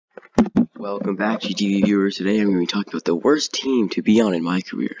Welcome back, GTV viewers. Today I'm going to be talking about the worst team to be on in my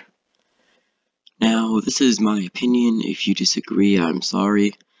career. Now, this is my opinion. If you disagree, I'm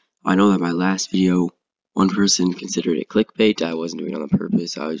sorry. I know that my last video, one person considered it clickbait. I wasn't doing it on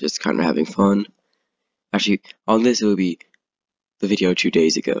purpose. I was just kind of having fun. Actually, on this, it would be the video 2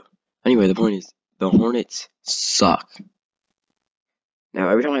 days ago. Anyway, the point is, the Hornets suck. Now,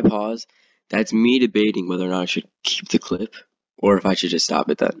 every time I pause, that's me debating whether or not I should keep the clip, or if I should just stop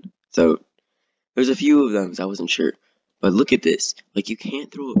it then. So, there's a few of them, so I wasn't sure. But look at this. Like, you can't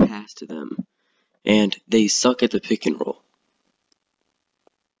throw a pass to them, and they suck at the pick and roll.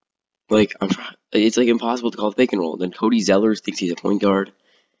 Like, it's like impossible to call the pick and roll. Then Cody Zeller thinks he's a point guard.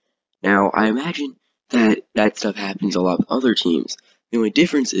 Now, I imagine that stuff happens a lot with other teams. The only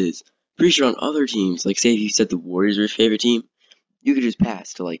difference is, pretty sure on other teams, like say if you said the Warriors are your favorite team, you could just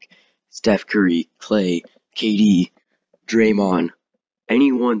pass to like Steph Curry, Clay, KD, Draymond,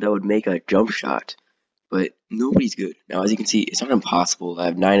 anyone that would make a jump shot. But nobody's good. Now, as you can see, it's not impossible. I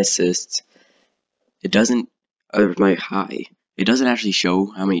have 9 assists. It doesn't, my high. It doesn't actually show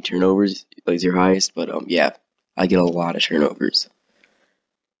how many turnovers is your highest, but yeah, I get a lot of turnovers.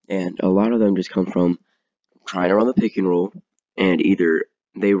 And a lot of them just come from trying to run the pick and roll, and either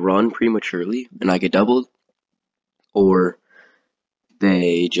they run prematurely and I get doubled, or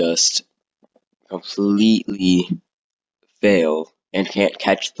they just completely fail and can't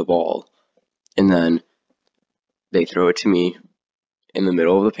catch the ball, and then they throw it to me in the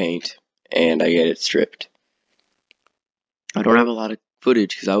middle of the paint, and I get it stripped. I don't have a lot of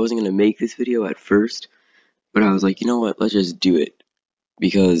footage because I wasn't going to make this video at first, but I was like, you know what, let's just do it,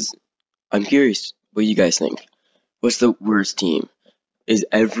 because I'm curious what you guys think. What's the worst team? Is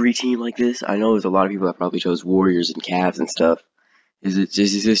every team like this? I know there's a lot of people that probably chose Warriors and Cavs and stuff. Is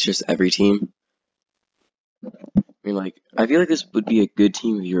this just every team? I mean, like, I feel like this would be a good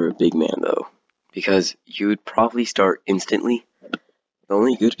team if you're a big man, though, because you would probably start instantly. The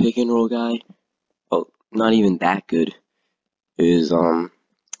only good pick and roll guy, well, not even that good, is,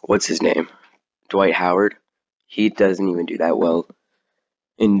 what's his name? Dwight Howard. He doesn't even do that well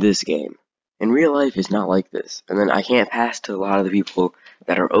in this game. In real life, it's not like this. And then I can't pass to a lot of the people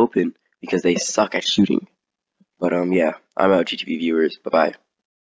that are open because they suck at shooting. But, yeah, I'm out, GTV viewers. Bye-bye.